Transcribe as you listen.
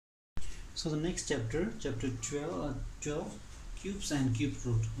So the next chapter, chapter 12, cubes and cube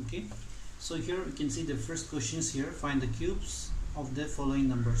root. Okay, so here we can see the first questions here. Find the cubes of the following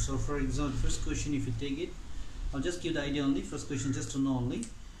number. So for example, first question, if you take it, I'll just give the idea only. First question just to know only.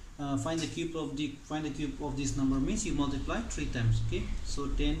 Find the cube of this number means you multiply 3 times. Okay, so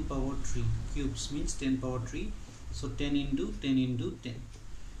 10 power 3 cubes means 10 power 3. So 10 into 10 into 10.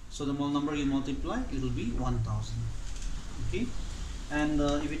 So the more number you multiply, it will be 1000. Okay, and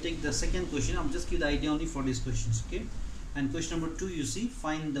if you take the second question, I'll just give the idea only for these questions. Okay, and question number 2, you see,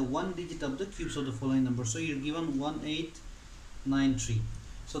 find the one digit of the cubes of the following number. So you're given 1893.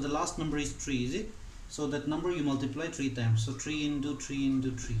 So the last number is 3, is it? So that number you multiply 3 times. So 3 into 3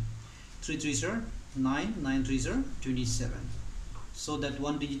 into 3. 3 3s are 9, 9 3s are 27. So that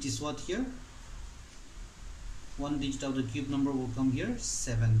one digit is what here? One digit of the cube number will come here,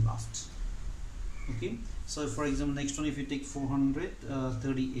 7 last. Okay, so for example, next one, if you take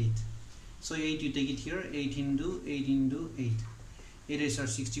 438. So 8 you take it here, 8 into 8 into 8. 8 is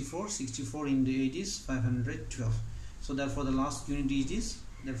 64, 64 into 8 is 512. So therefore the last unit is this,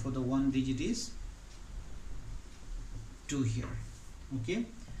 therefore the one digit is 2 here. Okay,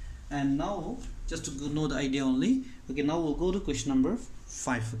 and now just to know the idea only. Okay, now we'll go to question number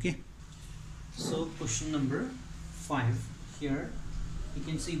 5. Okay, so question number 5 here, you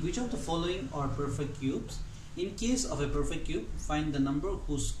can see which of the following are perfect cubes. In case of a perfect cube, find the number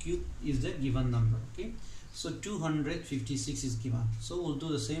whose cube is the given number. Okay, so 256 is given. So we'll do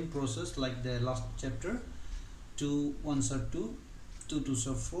the same process like the last chapter. 2 1s are 2, 2 2s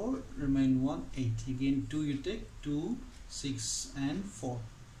are 4, remain 1 8. Again 2 you take, 2 6 and 4.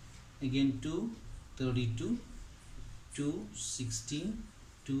 Again 2 32, 2 16,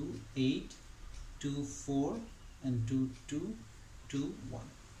 2 8, 2 4 and 2 2 2 1.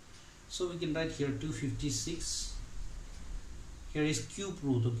 So we can write here 256. Here is cube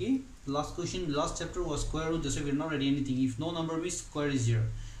root. Okay, last question, last chapter was square root. That's why we're not writing anything. If no number means square is 0,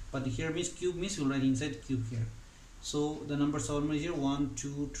 but here means cube means we'll write inside cube here. So the numbers are almost here, 1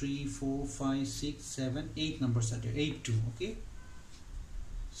 2 3 4 5 6 7 8 numbers are here, 8 2. Okay,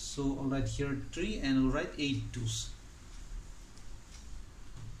 so I'll write here 3 and I'll write 8 2s.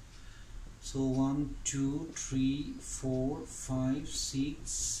 So 1 2 3 4 5 6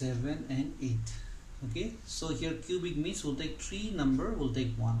 7 and 8. Okay, so here cubic means we'll take 3 number, we'll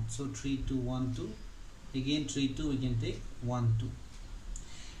take 1. So 3 2 1 2. Again 3 2 we can take 1 2.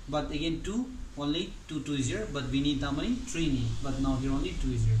 But again 2, only 2 2 is here, but we need how many? 3 need. But now here only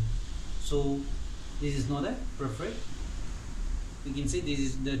 2 is here. So this is not a perfect. We can say this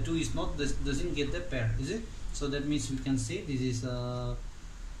is the 2 is not, this doesn't get the pair, is it? So that means we can say this is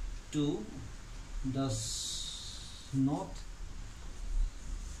 2 does not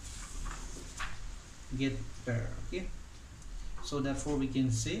get pair. Okay, so therefore we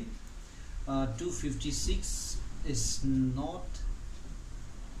can say 256 is not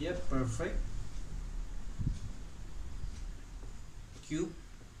a perfect cube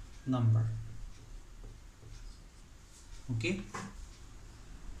number. Okay,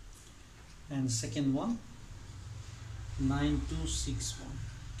 and second one, 9261.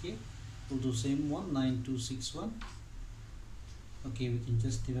 Okay, we'll do same one, 9261. Okay, we can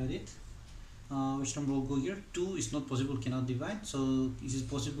just divide it. Which number will go here? 2 is not possible, cannot divide. So is it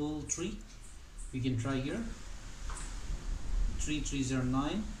possible 3? We can try here. 3 3s are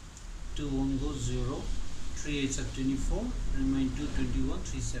 9, 2 1 goes 0, 3 8s are 24, remain 2 21,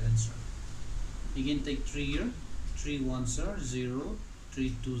 3 7s are. Again take 3 here, 3 1s are 0,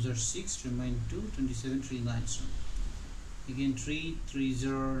 3 2s are 6, remain 2 27, 3 9s are. Again 3 3s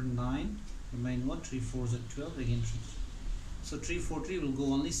are 9, remain 1, 3 4s are 12, again 3. So 3 4 3 will go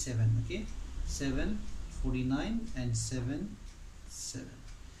only 7. Okay, 7 49 and 7 7.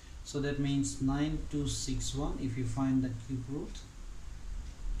 So that means 9261. If you find the cube root,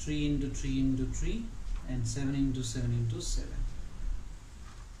 3 into 3 into 3 and 7 into 7 into 7.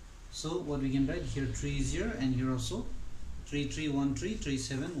 So what we can write here, 3 is here and here also 3 3 1 3 3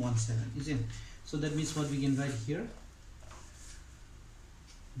 7 1 7, is it? So that means what we can write here,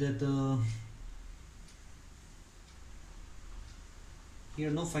 that here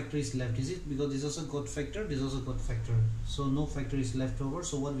no factor is left, is it? Because this also got factor, this also got factor, so no factor is left over.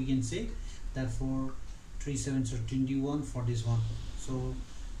 So what we can say, that for 3 7s are 21 for this one. So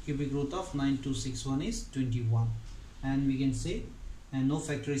cubic root of 9261 is 21, and we can say, and no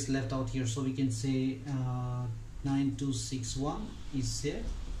factor is left out here, so we can say 9261 is a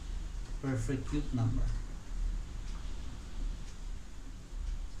perfect cube number.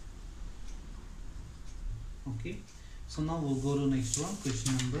 Okay, so now we'll go to next one,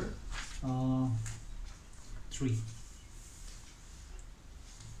 question number 3.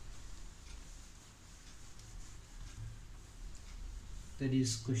 that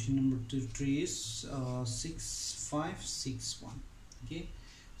is question number 3 is 6561. Okay,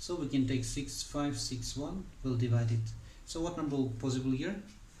 so we can take 6561, we'll divide it. So what number possible here?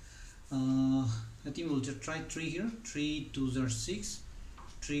 I think we'll just try 3 here. 3 2s are 6,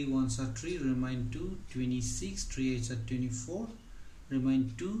 3 1s are 3, remain 2, 26, 3 8s are 24,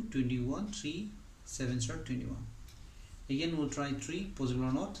 remain 2, 21, 3 7s are 21. Again we'll try 3, possible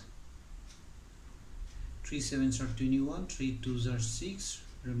or not. 3 7s are 21, 3 2s are 6,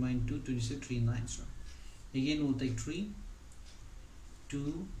 remain 2, 26, 3 9s are. Again we'll take 3,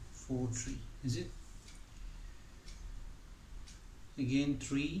 2 4 3, is it? Again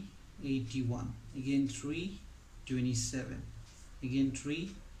 3 81, again 3 27, again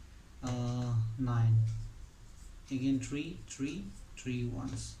 3 9, again 3 3 3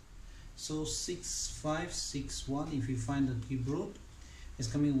 1s. So 6561, if you find the cube root, is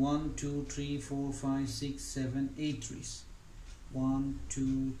coming 1 2 3 4 5 6 7 8 threes. 1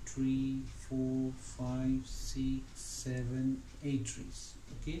 2 3 4 5 6 7 8 threes.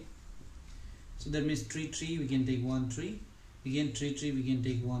 Okay, so that means 3 3 we can take 1 3, again 3 3 we can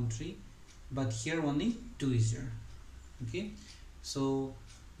take 1 3, but here only 2 is here. Okay, so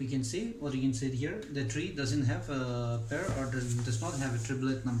we can say what you can say here, the tree doesn't have a pair or does not have a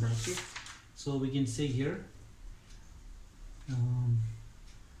triplet number. Okay, so we can say here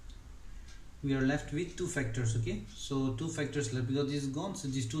we are left with 2 factors. Okay, so 2 factors left because this is gone, so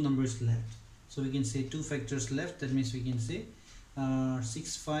these 2 numbers left. So we can say 2 factors left. That means we can say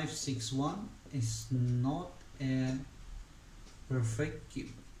 6561 is not a perfect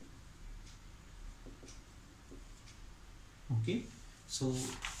cube. Okay, so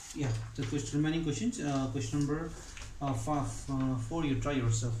yeah, the remaining questions, question number 4 you try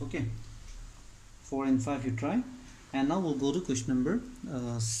yourself. Okay, 4 and 5 you try, and now we'll go to question number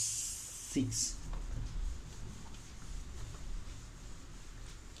 6.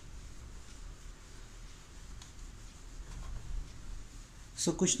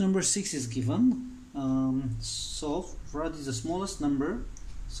 So question number 6 is given. So what is the smallest number?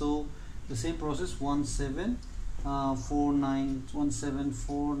 So the same process,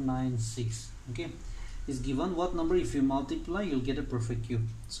 17496, okay, is given. What number if you multiply you'll get a perfect cube?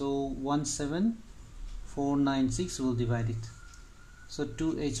 So 17496 will divide it. So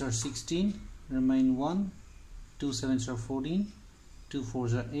 2 8s are 16, remain 1, 2 7s are 14, 2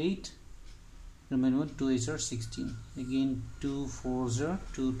 4s are 8, remain 1, 2 8s are 16, again 2 4s are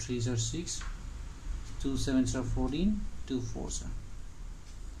 2 3s are 6, 2 7s are 14, 2 4s are,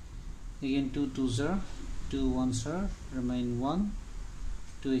 again 2 2s are 2 1s are, remain 1,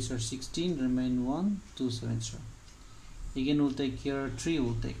 2 8s are 16, remain 1, 2 7s are. Again we'll take here 3,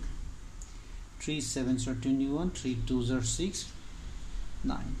 we'll take 3 7s are 21, 3 2s are 6,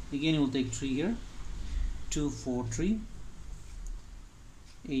 9. Again we'll take 3 here, 2 4 3,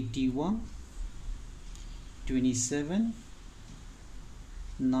 81, 27,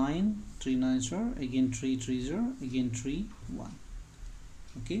 9, 3 9s are, again 3 3s are, again 3 1.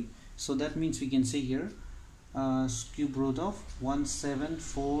 Okay, so that means we can say here cube root of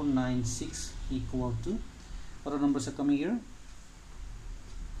 17496 equal to, what are numbers are coming here?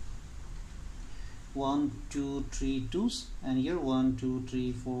 1 2 3 2s, and here 1 2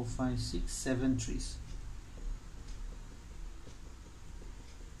 3 4 5 6 7 3s.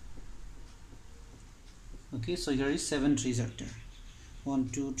 Okay, so here is 7 3s are there. 1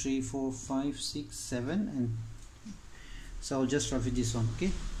 2 3 4 5 6 7, and so I'll just rough it this one.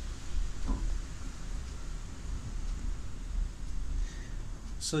 Okay,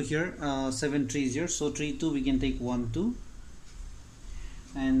 so here 7 3s here, so 3 2 we can take 1 2,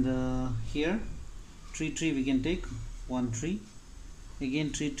 and here 3 3 we can take 1 3,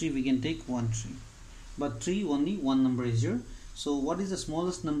 again 3 3 we can take 1 3, but 3 only one number is here. So what is the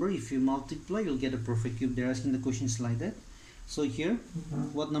smallest number if you multiply you'll get a perfect cube? They're asking the questions like that. So here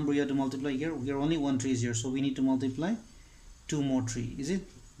what number you have to multiply? Here only 1 3 is here, so we need to multiply 2 more 3, is it?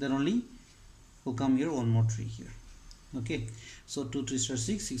 Then only will come here 1 more 3 here. Okay, so 2 3s are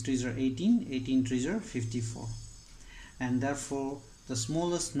 6, 6 3s are 18, 18 3s are 54, and therefore the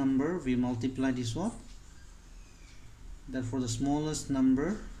smallest number we multiplied is what? Therefore the smallest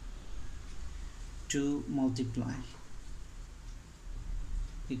number to multiply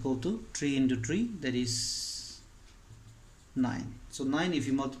equal to 3 into 3, that is 9. So 9 if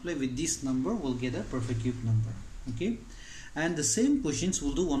you multiply with this number will get a perfect cube number. Okay, and the same questions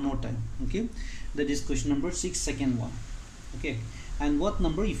we'll do one more time. Okay, that is question number 6, second one. Okay, and what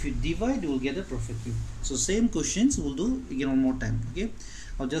number if you divide you will get a perfect cube? So same questions we'll do again one more time. Okay,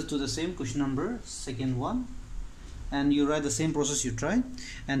 I'll just do the same question number second one, and you write the same process you try,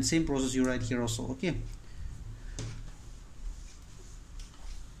 and same process you write here also. Okay,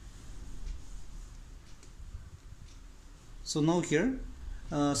 So now here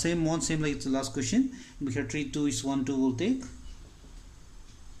same like the last question. Here 3 2 is 1 2 will take,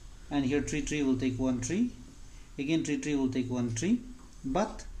 and here 3 3 will take 1 3, again 3 3 will take 1 3,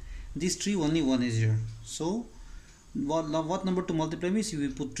 but this 3 only 1 is here. So what number to multiply means you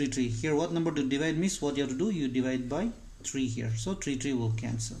will put 3 3 here. What number to divide means what you have to do, you divide by 3 here. So 3 3 will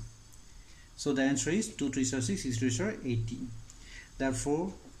cancel. So the answer is 2 3 are 6, 6 3 are 18.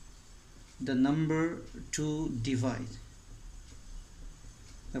 Therefore the number to divide,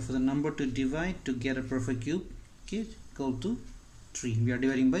 to get a perfect cube, okay, equal to 3. We are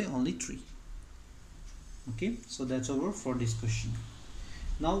dividing by only 3. Okay, so that's over for this question.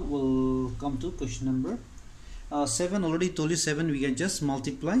 Now we'll come to question number 7. Already told you 7 we can just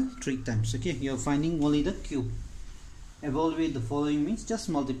multiply 3 times. Okay, you are finding only the cube. Evaluate the following means just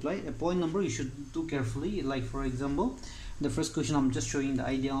multiply a point number. You should do carefully. Like for example, the first question I'm just showing the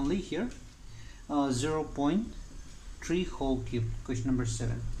idea only here. 0.3 whole cube, question number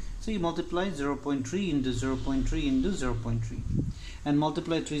 7. So you multiply 0.3 into 0.3 into 0.3 and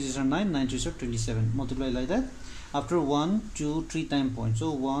multiply 3 is 9, 9 is 27. Multiply like that. After 1 2 3 time point,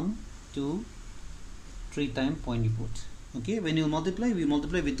 so 1 2 3 time point you put. Okay, when you multiply, we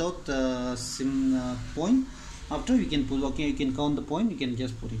multiply without point. After you can put, okay, you can count the point, you can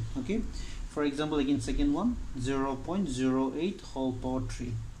just put it. Okay, for example, again second one, 0.08 whole power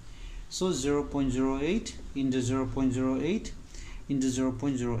 3. So 0.08 into 0.08 into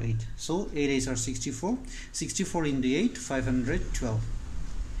 0.08. So 8 8s are 64. 64 into 8, 512.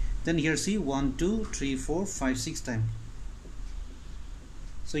 Then here see 1 2 3 4 5 6 times.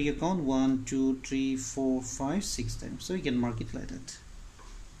 So you count 1 2 3 4 5 6 times. So you can mark it like that.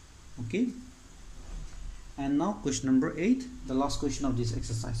 Okay. And now question number 8, the last question of this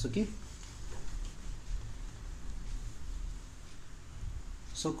exercise. Okay.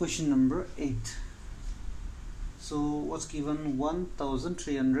 So question number 8. So what's given?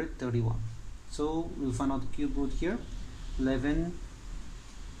 1331. So we'll find out the cube root here. 11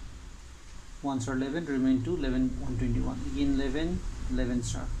 1s are 11, remain 2, 11 121. Again 11 11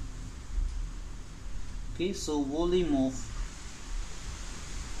 star. Okay, so volume of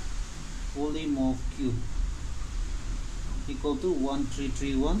cube equal to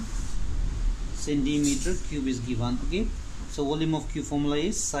 1331 centimeter cube is given. Okay, so volume of cube formula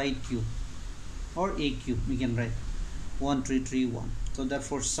is side cube or a cube. We can write 1331. So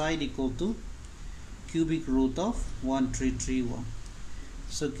therefore side equal to cubic root of 1331.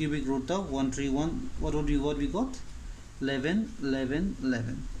 So cubic root of 131, what we got? 11 11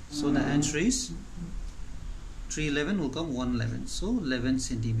 11. So the answer is 311 will come 111. So 11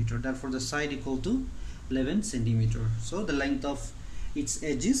 centimeter. Therefore the side equal to 11 centimeter. So the length of its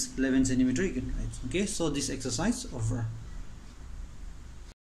edge is 11 centimeter. You can write. Okay, so this exercise over.